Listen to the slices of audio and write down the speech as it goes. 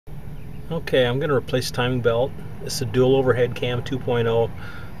Okay, I'm going to replace timing belt. This is a dual overhead cam 2.0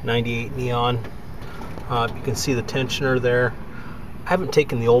 98 Neon. You can see the tensioner there. I haven't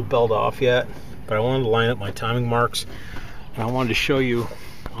taken the old belt off yet, but I wanted to line up my timing marks, and I wanted to show you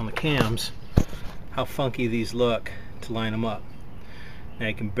on the cams how funky these look to line them up. Now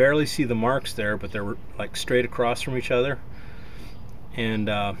you can barely see the marks there, but they're like straight across from each other. And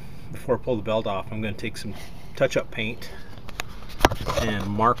before I pull the belt off, I'm going to take some touch-up paint and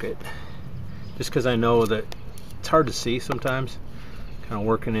mark it, just because I know that it's hard to see sometimes, kind of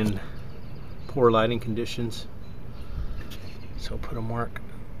working in poor lighting conditions. So put a mark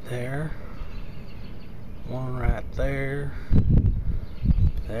there, one right there,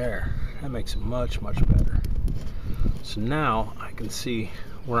 there. That makes it much better. So now I can see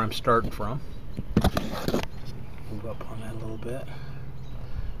where I'm starting from. Move up on that a little bit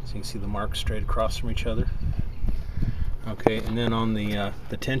so you can see the marks straight across from each other. Okay, and then on the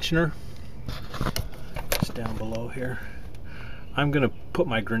tensioner, just down below here, I'm going to put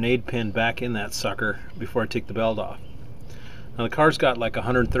my grenade pin back in that sucker before I take the belt off. Now the car's got like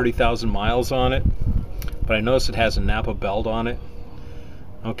 130,000 miles on it, but I notice it has a Napa belt on it.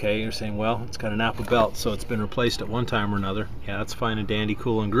 Okay, you're saying, well, it's got a Napa belt, so it's been replaced at one time or another. Yeah, that's fine and dandy,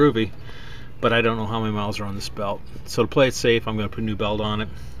 cool and groovy, but I don't know how many miles are on this belt. So to play it safe, I'm going to put a new belt on it.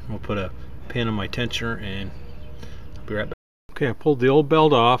 We'll put a pin on my tensioner and I'll be right back. Okay, I pulled the old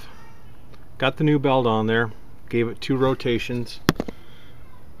belt off, got the new belt on there, gave it 2 rotations,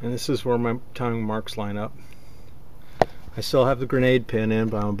 and this is where my timing marks line up. I still have the grenade pin in,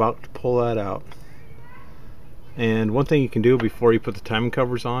 but I'm about to pull that out. And one thing you can do before you put the timing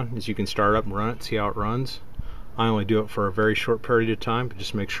covers on is you can start up and run it, see how it runs. I only do it for a very short period of time, but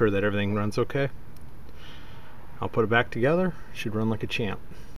just make sure that everything runs okay. I'll put it back together. It should run like a champ.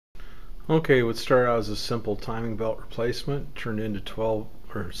 Okay, what started out as a simple timing belt replacement turned into 12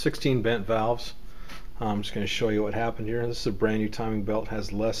 or 16 bent valves. I'm just going to show you what happened here. This is a brand new timing belt,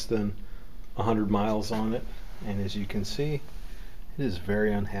 has less than 100 miles on it, and as you can see, it is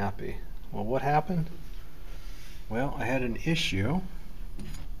very unhappy. Well, what happened? Well, I had an issue.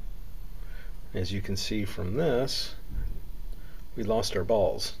 As you can see from this, we lost our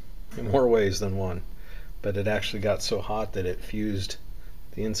balls in more ways than one, but it actually got so hot that it fused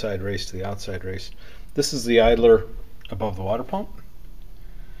the inside race to the outside race. This is the idler above the water pump,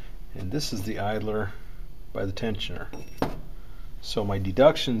 and this is the idler by the tensioner. So my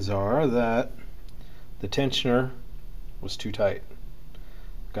deductions are that the tensioner was too tight.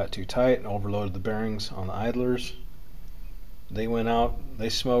 Got too tight and overloaded the bearings on the idlers. They went out, they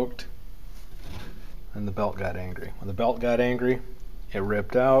smoked, and the belt got angry. When the belt got angry, it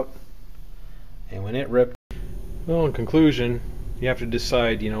ripped out, and when it ripped, well, in conclusion, you have to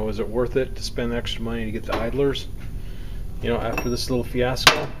decide, is it worth it to spend extra money to get the idlers? After this little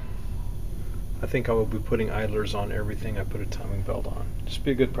fiasco, I think I will be putting idlers on everything I put a timing belt on. Just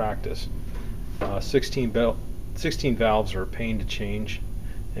be a good practice. 16 valves are a pain to change.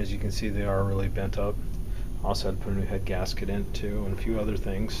 As you can see, they are really bent up. Also had to put a new head gasket in too, and a few other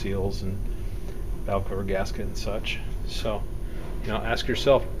things, seals and valve cover gasket and such. So, ask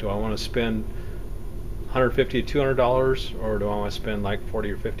yourself, do I want to spend $150 to $200, or do I want to spend like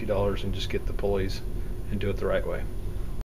 $40 or $50 and just get the pulleys and do it the right way?